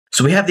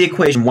So we have the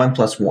equation 1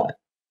 plus 1.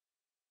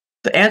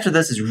 The answer to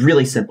this is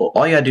really simple.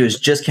 All you gotta do is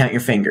just count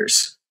your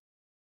fingers.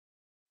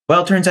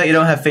 Well, it turns out you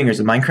don't have fingers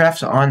in Minecraft,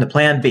 so on to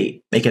plan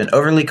B, making an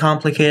overly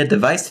complicated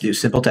device to do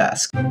simple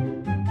tasks.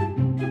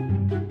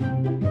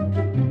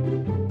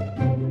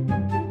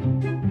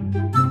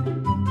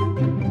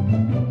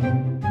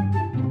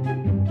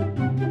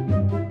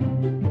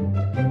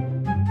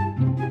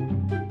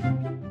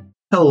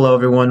 Hello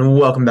everyone,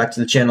 welcome back to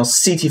the channel.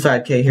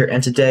 CT5K here,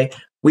 and today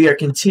we are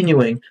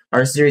continuing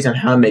our series on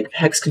how to make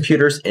hex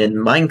computers in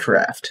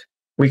Minecraft.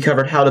 We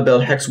covered how to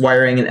build hex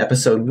wiring in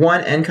episode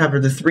 1 and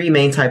covered the 3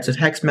 main types of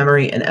hex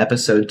memory in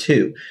episode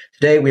 2.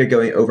 Today we are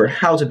going over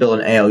how to build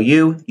an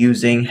ALU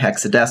using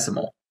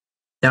hexadecimal.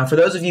 Now for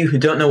those of you who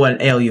don't know what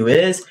an ALU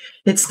is,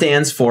 it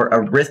stands for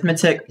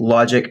Arithmetic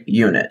Logic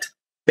Unit.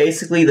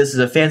 Basically, this is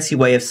a fancy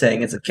way of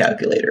saying it's a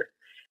calculator.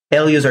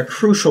 ALUs are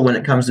crucial when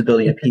it comes to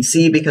building a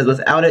PC because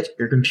without it,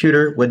 your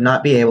computer would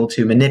not be able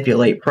to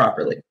manipulate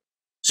properly.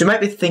 So you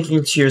might be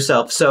thinking to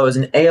yourself, so is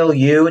an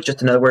ALU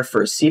just another word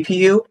for a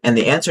CPU? And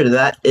the answer to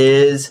that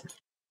is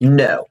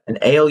no. An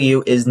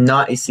ALU is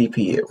not a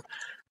CPU,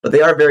 but they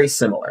are very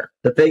similar.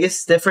 The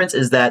biggest difference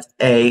is that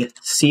a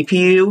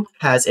CPU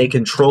has a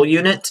control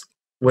unit,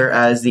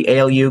 whereas the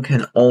ALU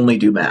can only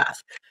do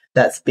math.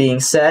 That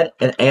being said,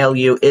 an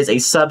ALU is a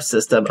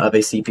subsystem of a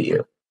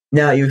CPU.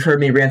 Now, you've heard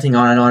me ranting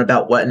on and on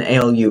about what an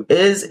ALU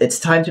is. It's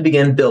time to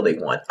begin building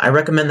one. I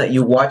recommend that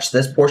you watch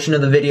this portion of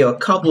the video a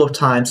couple of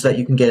times so that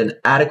you can get an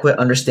adequate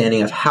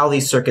understanding of how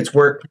these circuits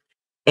work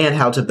and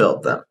how to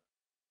build them.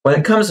 When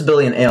it comes to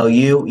building an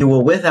ALU, you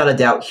will without a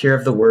doubt hear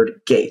of the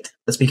word gate.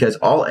 That's because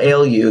all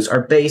ALUs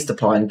are based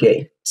upon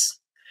gates,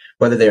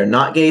 whether they are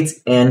NOT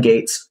gates, AND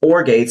gates,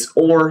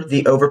 or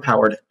the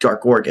overpowered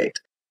dark OR gate.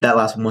 That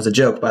last one was a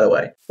joke, by the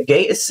way. A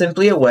gate is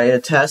simply a way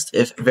to test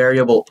if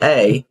variable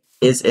A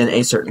is in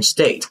a certain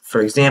state.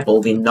 For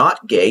example, the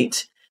NOT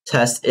gate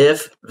tests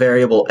if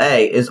variable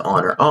A is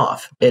on or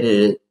off.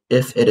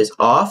 If it is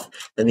off,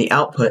 then the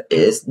output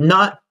is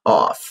not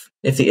off.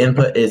 If the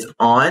input is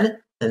on,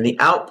 then the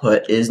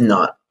output is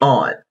not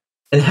on.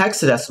 In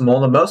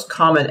hexadecimal, the most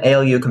common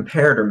ALU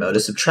comparator mode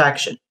is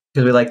subtraction,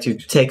 because we like to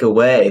take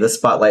away the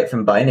spotlight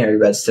from binary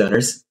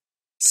redstoners.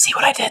 See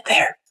what I did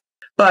there?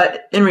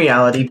 But in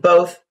reality,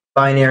 both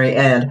binary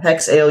and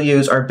hex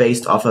ALUs are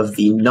based off of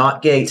the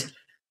NOT gate.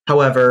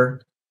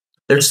 However,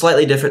 they're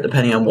slightly different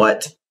depending on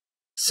what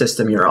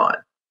system you're on. To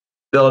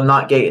build a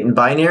NOT gate in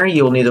binary,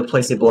 you will need to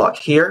place a block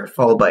here,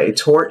 followed by a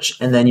torch,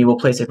 and then you will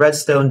place a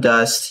redstone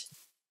dust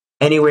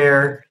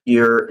anywhere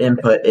your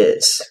input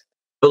is. To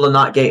build a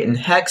NOT gate in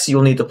hex, you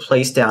will need to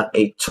place down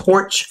a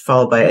torch,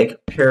 followed by a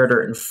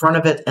comparator in front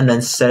of it, and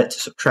then set it to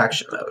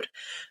subtraction mode.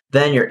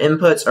 Then your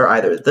inputs are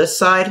either this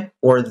side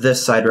or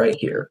this side right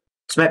here.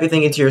 So you might be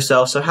thinking to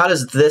yourself, so how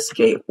does this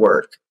gate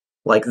work?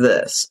 Like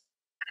this.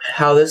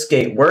 How this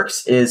gate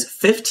works is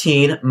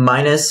 15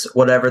 minus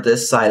whatever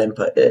this side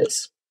input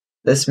is.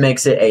 This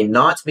makes it a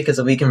NOT because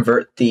if we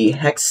convert the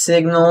hex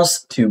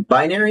signals to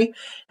binary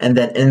and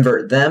then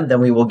invert them,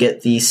 then we will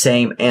get the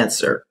same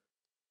answer.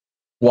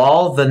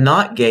 While the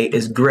NOT gate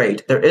is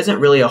great, there isn't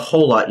really a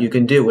whole lot you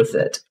can do with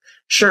it.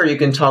 Sure, you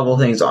can toggle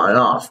things on and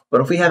off, but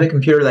if we have a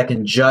computer that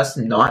can just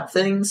NOT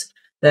things,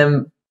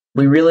 then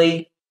we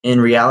really,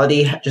 in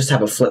reality, just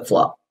have a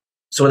flip-flop.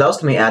 So what else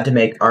can we add to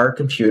make our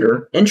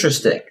computer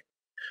interesting?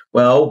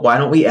 Well, why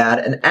don't we add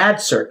an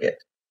add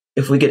circuit?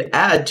 If we could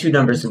add two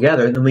numbers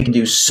together, then we can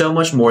do so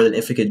much more than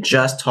if we could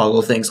just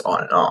toggle things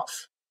on and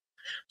off.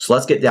 So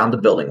let's get down to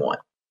building one.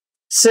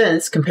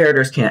 Since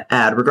comparators can't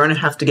add, we're going to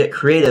have to get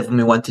creative when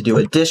we want to do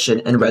addition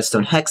in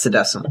Redstone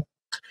hexadecimal.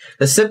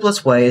 The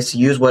simplest way is to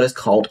use what is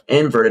called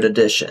inverted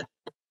addition.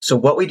 So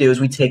what we do is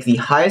we take the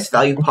highest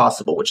value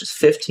possible, which is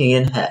 15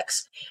 in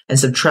hex, and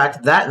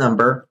subtract that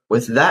number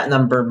with that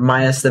number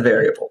minus the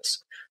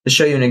variables. To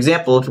show you an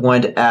example, if we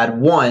wanted to add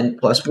 1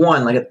 plus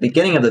 1, like at the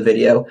beginning of the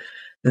video,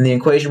 then the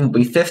equation will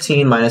be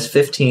 15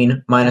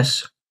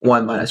 minus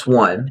 1 minus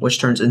 1, which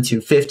turns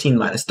into 15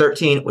 minus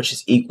 13, which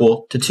is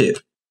equal to 2.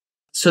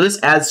 So this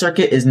add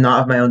circuit is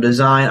not of my own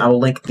design. I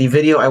will link the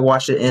video I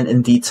watched it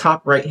in the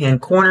top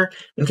right-hand corner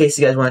in case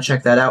you guys want to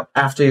check that out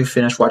after you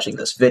finish watching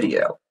this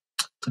video.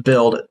 To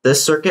build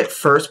this circuit,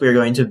 first we are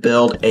going to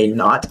build a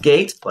NOT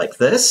gate like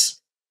this.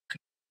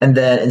 And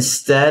then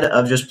instead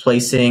of just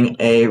placing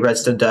a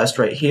redstone dust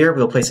right here,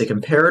 we'll place a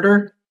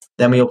comparator.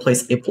 Then we will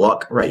place a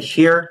block right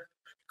here,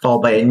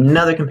 followed by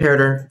another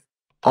comparator,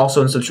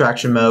 also in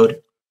subtraction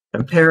mode,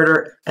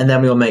 comparator, and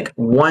then we will make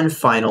one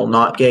final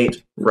NOT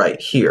gate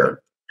right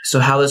here. So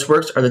how this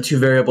works are the two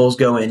variables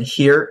go in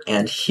here,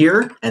 and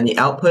the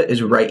output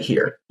is right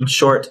here. In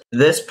short,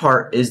 this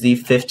part is the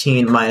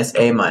 15 minus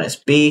A minus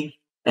B,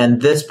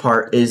 and this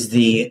part is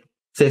the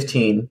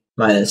 15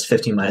 minus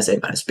A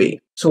minus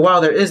B. So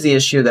while there is the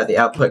issue that the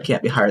output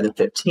can't be higher than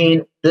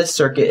 15, this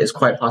circuit is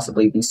quite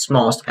possibly the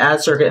smallest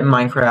add circuit in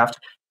Minecraft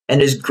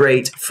and is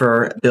great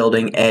for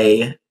building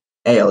a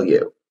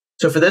ALU.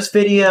 So for this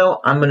video,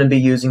 I'm going to be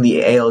using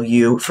the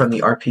ALU from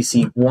the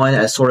RPC-1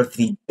 as sort of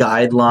the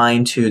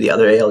guideline to the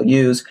other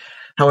ALUs.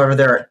 However,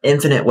 there are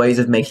infinite ways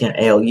of making an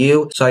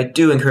ALU, so I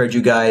do encourage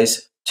you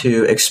guys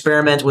to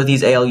experiment with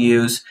these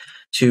ALUs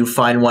to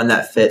find one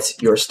that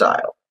fits your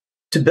style.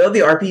 To build the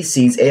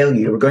RPC's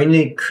ALU, we're going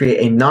to create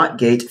a NOT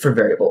gate for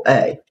variable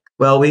A.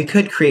 Well, we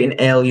could create an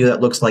ALU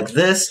that looks like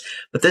this,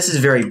 but this is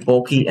very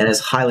bulky and is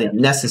highly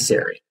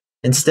unnecessary.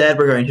 Instead,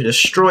 we're going to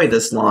destroy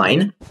this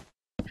line.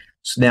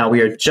 So now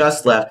we are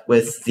just left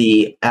with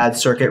the add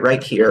circuit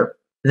right here.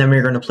 And then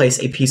we're going to place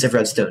a piece of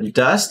redstone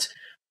dust,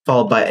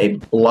 followed by a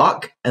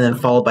block, and then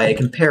followed by a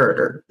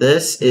comparator.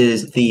 This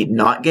is the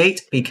NOT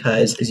gate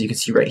because, as you can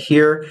see right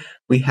here,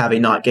 we have a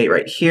NOT gate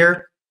right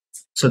here.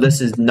 So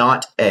this is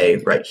NOT A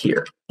right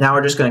here. Now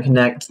we're just going to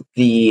connect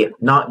the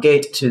NOT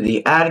gate to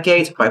the ADD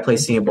gate by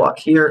placing a block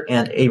here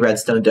and a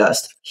redstone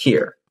dust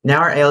here. Now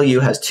our ALU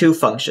has two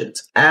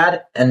functions,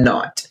 ADD and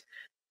NOT.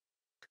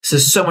 This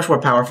is so much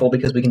more powerful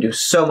because we can do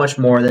so much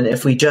more than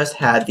if we just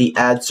had the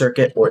ADD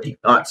circuit or the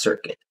NOT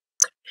circuit.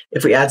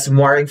 If we add some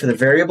wiring for the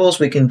variables,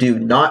 we can do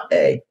NOT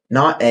A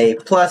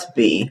plus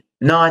B,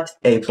 NOT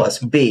A plus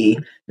B,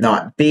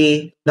 NOT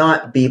B,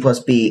 NOT B plus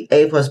B,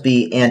 A plus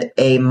B, and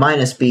A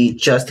minus B,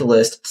 just to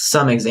list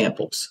some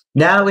examples.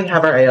 Now that we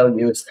have our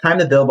ALU, it's time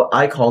to build what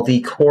I call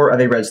the core of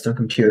a redstone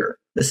computer.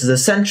 This is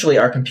essentially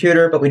our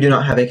computer, but we do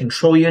not have a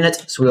control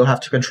unit, so we'll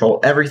have to control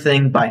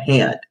everything by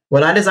hand.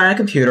 When I design a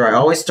computer, I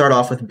always start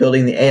off with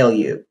building the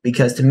ALU,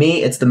 because to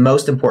me, it's the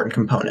most important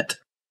component.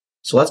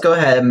 So let's go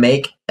ahead and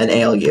make an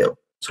ALU.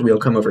 So we'll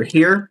come over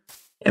here,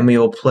 and we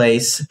will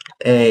place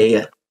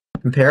a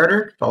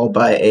comparator, followed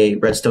by a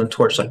redstone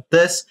torch like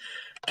this,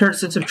 turn it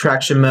to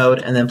subtraction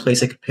mode, and then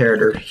place a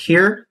comparator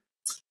here,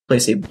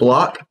 place a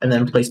block, and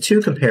then place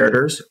two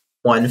comparators,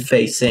 one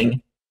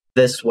facing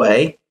this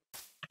way,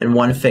 and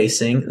one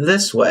facing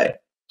this way.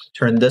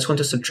 Turn this one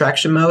to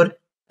subtraction mode,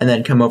 and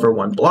then come over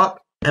one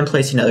block, and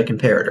place another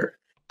comparator.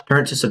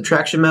 Turn it to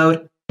subtraction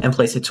mode, and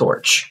place a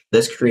torch.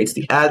 This creates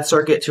the add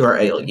circuit to our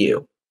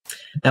ALU.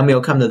 Then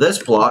we'll come to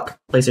this block,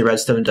 place a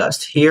redstone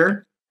dust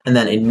here, and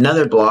then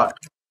another block.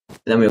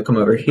 Then we'll come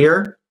over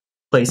here,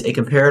 place a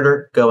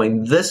comparator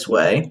going this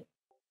way,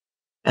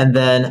 and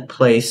then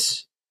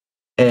place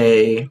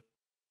a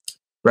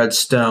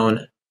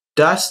redstone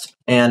dust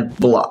and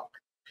block.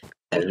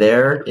 And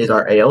there is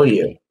our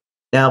ALU.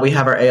 Now we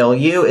have our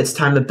ALU, it's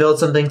time to build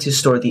something to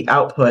store the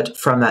output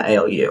from that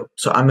ALU.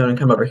 So I'm going to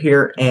come over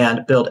here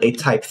and build a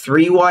type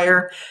 3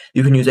 wire.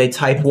 You can use a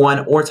type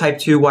 1 or type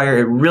 2 wire,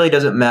 it really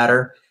doesn't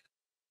matter.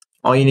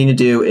 All you need to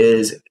do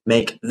is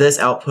make this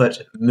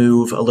output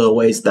move a little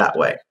ways that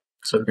way.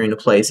 So we're going to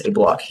place a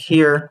block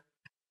here,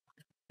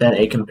 then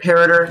a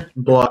comparator,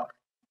 block,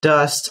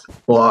 dust,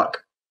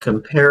 block,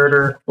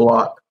 comparator,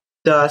 block,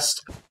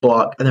 dust,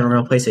 block, and then we're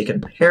going to place a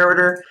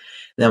comparator.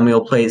 Then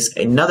we'll place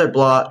another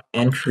block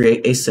and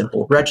create a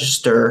simple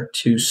register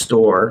to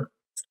store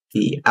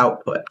the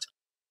output.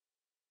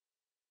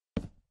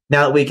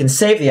 Now that we can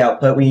save the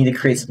output, we need to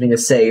create something to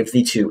save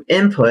the two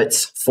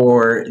inputs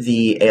for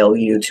the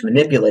ALU to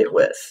manipulate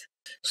with.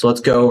 So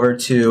let's go over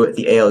to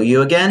the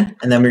ALU again,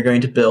 and then we're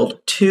going to build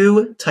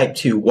two type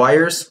 2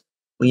 wires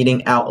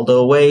leading out a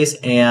little ways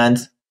and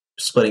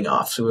splitting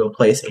off. So we'll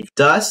place a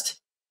dust,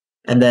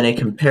 and then a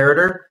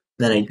comparator,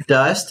 then a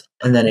dust,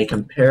 and then a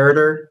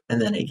comparator,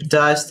 and then a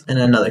dust, and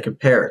another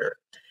comparator.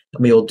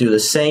 And we will do the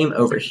same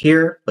over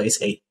here,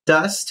 place a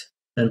dust,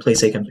 then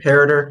place a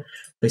comparator,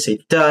 place a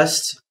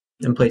dust,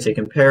 then place a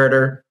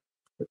comparator,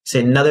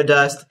 place another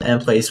dust, and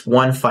place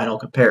one final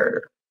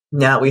comparator.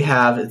 Now we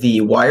have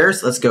the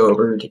wires. Let's go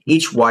over to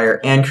each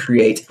wire and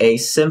create a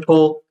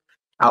simple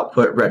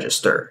output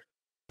register.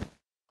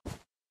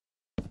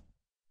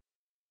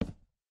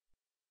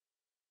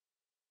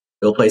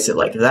 We'll place it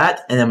like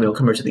that, and then we'll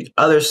come over to the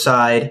other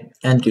side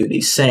and do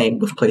the same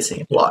with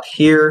placing a block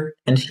here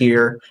and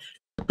here,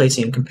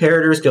 placing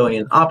comparators going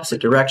in opposite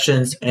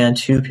directions, and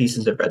two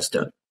pieces of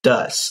redstone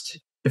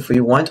dust. If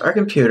we want our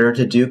computer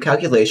to do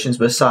calculations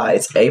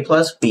besides A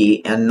plus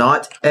B and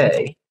not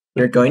A,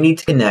 we're going to need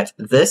to connect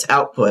this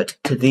output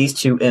to these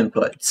two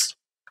inputs.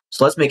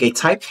 So let's make a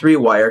type 3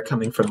 wire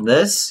coming from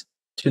this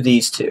to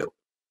these two.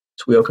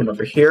 So we'll come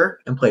over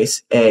here and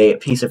place a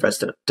piece of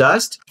redstone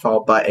dust,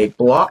 followed by a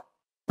block,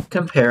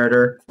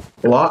 comparator,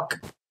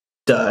 block,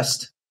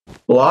 dust,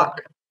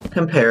 block,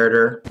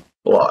 comparator,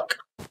 block,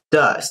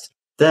 dust.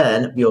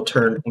 Then we'll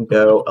turn and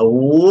go a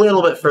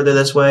little bit further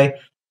this way,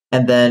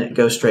 and then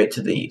go straight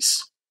to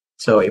these.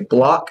 So a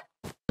block,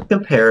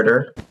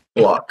 comparator,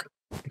 block,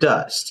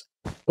 dust,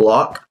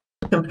 block,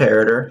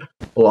 comparator,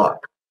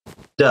 block,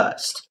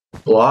 dust,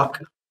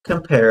 block,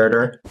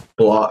 comparator,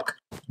 block,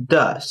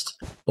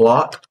 dust,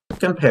 block,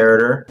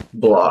 comparator,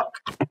 block,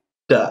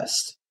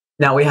 dust.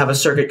 Now we have a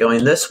circuit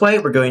going this way.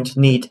 We're going to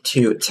need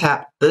to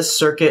tap this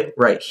circuit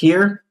right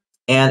here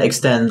and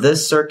extend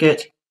this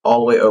circuit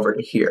all the way over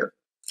to here.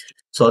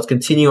 So let's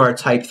continue our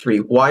type 3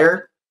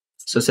 wire.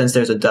 So since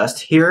there's a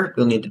dust here,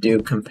 we'll need to do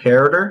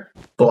comparator,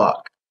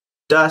 block,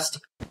 dust,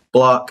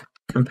 block,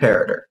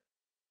 comparator.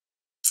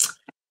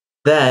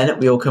 Then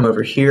we will come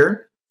over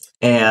here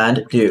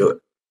and do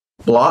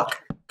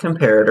block,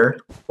 comparator,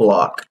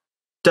 block,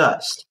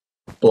 dust,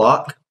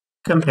 block,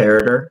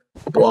 comparator,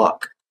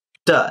 block,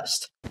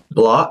 dust.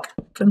 Block,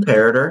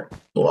 comparator,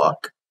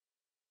 block,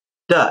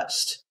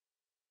 dust.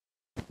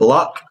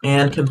 Block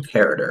and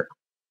comparator.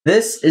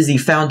 This is the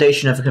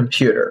foundation of a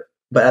computer,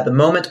 but at the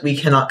moment we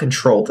cannot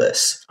control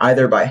this,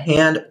 either by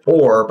hand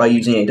or by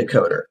using a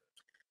decoder.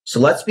 So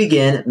let's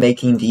begin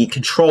making the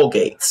control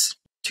gates.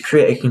 To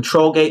create a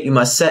control gate, you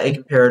must set a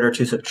comparator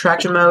to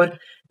subtraction mode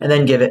and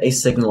then give it a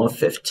signal of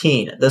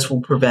 15. This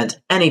will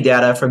prevent any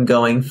data from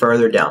going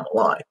further down the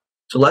line.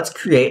 So let's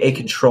create a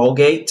control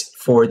gate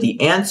for the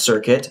AND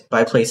circuit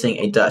by placing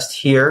a dust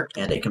here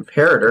and a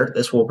comparator.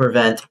 This will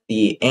prevent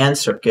the AND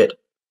circuit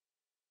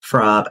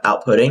from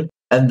outputting.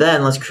 And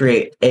then let's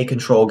create a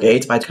control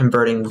gate by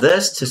converting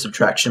this to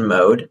subtraction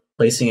mode,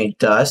 placing a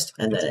dust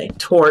and then a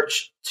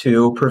torch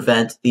to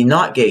prevent the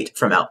NOT gate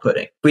from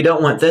outputting. We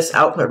don't want this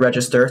output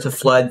register to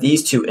flood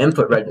these two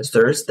input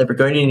registers, then we're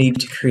going to need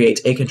to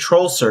create a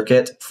control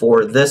circuit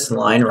for this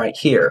line right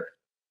here.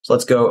 So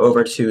let's go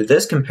over to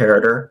this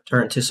comparator,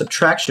 turn it to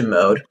subtraction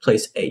mode,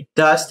 place a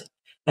dust,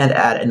 and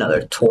add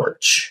another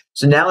torch.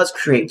 So now let's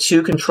create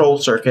two control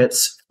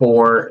circuits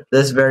for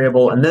this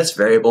variable and this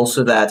variable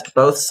so that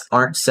both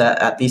aren't set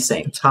at the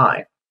same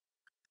time.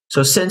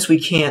 So since we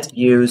can't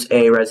use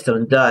a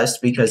redstone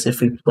dust, because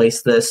if we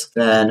place this,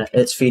 then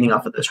it's feeding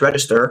off of this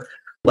register,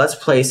 let's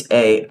place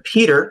a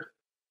repeater,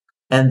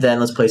 and then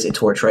let's place a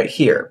torch right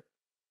here.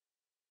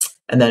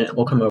 And then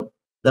we'll come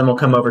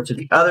over to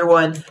the other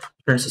one,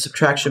 turn to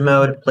subtraction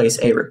mode, place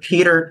a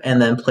repeater,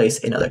 and then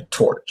place another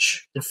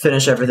torch. To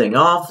finish everything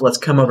off, let's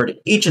come over to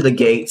each of the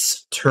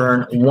gates,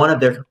 turn one of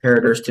their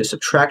comparators to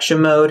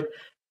subtraction mode,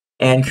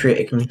 and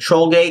create a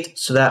control gate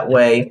so that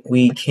way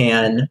we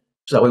can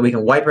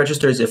wipe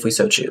registers if we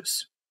so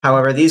choose.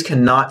 However, these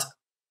cannot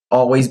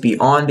always be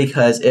on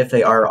because if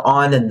they are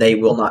on, then they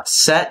will not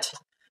set.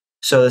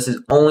 So this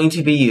is only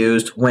to be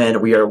used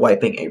when we are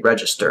wiping a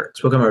register.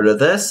 So we'll come over to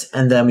this,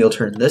 and then we'll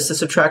turn this to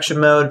subtraction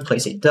mode,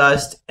 place a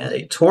dust and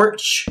a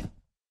torch,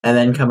 and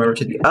then come over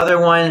to the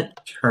other one,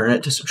 turn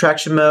it to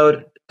subtraction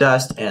mode,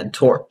 dust and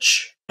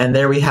torch. And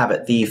there we have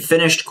it, the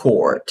finished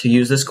core. To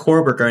use this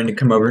core, we're going to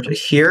come over to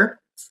here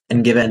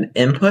and give an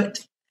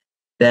input.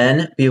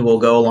 Then we will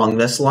go along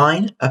this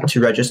line up to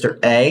register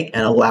A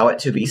and allow it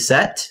to be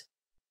set.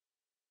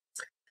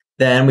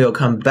 Then we'll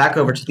come back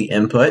over to the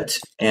input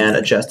and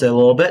adjust it a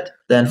little bit.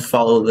 Then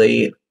follow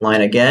the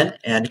line again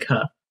and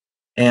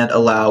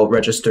allow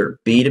register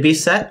B to be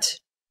set.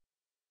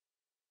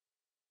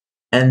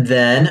 And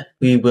then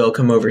we will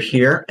come over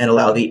here and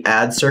allow the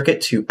add circuit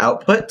to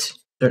output.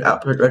 Their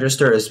output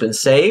register has been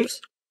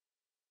saved.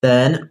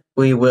 Then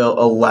we will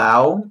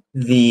allow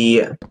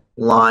the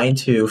line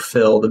to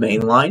fill the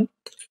main line.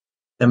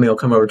 Then we'll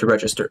come over to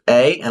register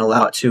A and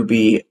allow it to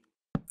be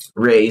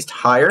raised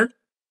higher.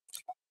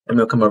 And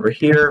we'll come over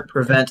here,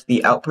 prevent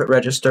the output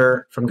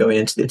register from going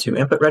into the two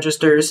input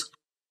registers,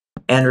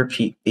 and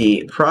repeat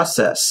the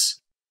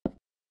process.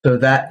 So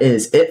that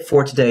is it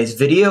for today's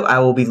video. I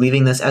will be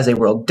leaving this as a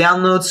world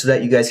download so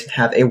that you guys can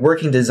have a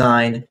working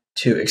design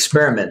to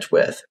experiment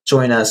with.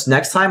 Join us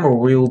next time where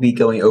we will be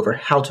going over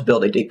how to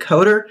build a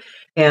decoder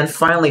and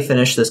finally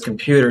finish this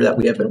computer that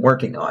we have been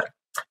working on.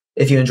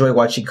 If you enjoy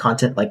watching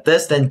content like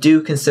this, then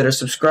do consider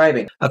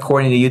subscribing.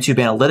 According to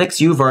YouTube Analytics,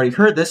 you've already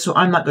heard this, so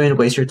I'm not going to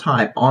waste your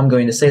time. All I'm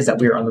going to say is that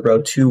we are on the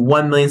road to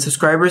 1 million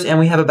subscribers, and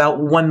we have about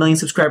 1 million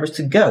subscribers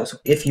to go. So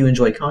if you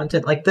enjoy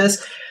content like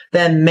this,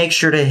 then make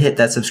sure to hit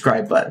that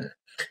subscribe button.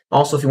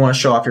 Also, if you want to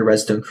show off your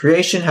redstone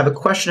creation, have a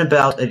question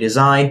about a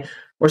design,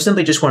 or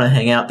simply just want to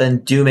hang out, then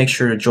do make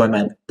sure to join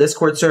my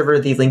Discord server.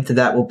 The link to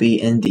that will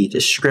be in the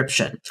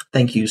description.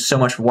 Thank you so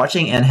much for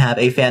watching, and have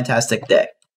a fantastic day.